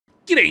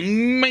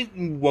G'day, mate,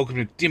 and welcome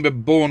to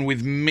Timberborn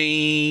with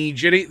me,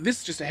 Jetty. This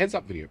is just a heads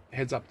up video.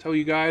 Heads up, tell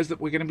you guys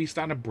that we're going to be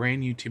starting a brand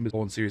new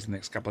Timberborn series in the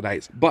next couple of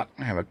days. But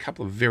I have a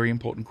couple of very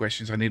important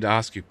questions I need to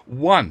ask you.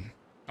 One,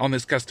 on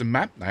this custom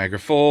map, Niagara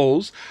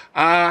Falls,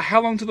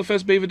 how long till the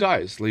first beaver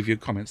dies? Leave your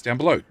comments down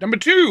below. Number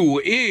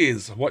 2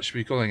 is, what should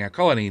we be calling our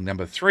colony?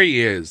 Number 3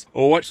 is,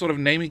 or what sort of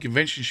naming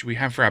convention should we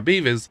have for our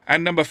beavers?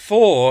 And number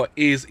 4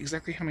 is,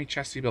 exactly how many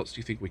chastity belts do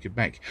you think we could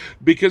make?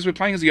 Because we're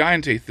playing as the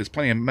Iron Teeth, there's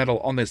plenty of metal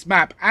on this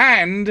map,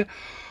 and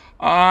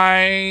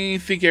I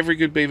think every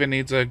good beaver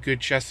needs a good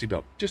chastity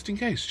belt, just in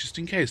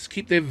case,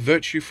 Keep their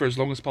virtue for as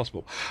long as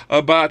possible.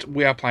 But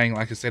we are playing,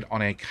 like I said,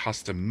 on a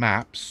custom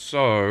map,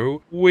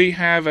 so we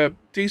have a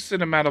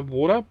decent amount of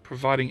water,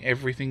 providing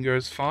everything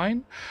goes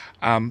fine.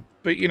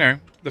 But, you know,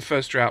 the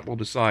first drought will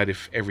decide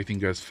if everything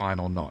goes fine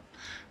or not.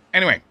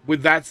 Anyway,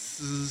 with that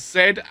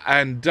said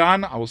and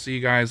done, I will see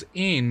you guys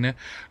in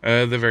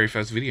the very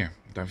first video.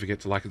 Don't forget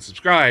to like and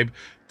subscribe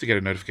to get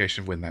a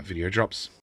notification of when that video drops.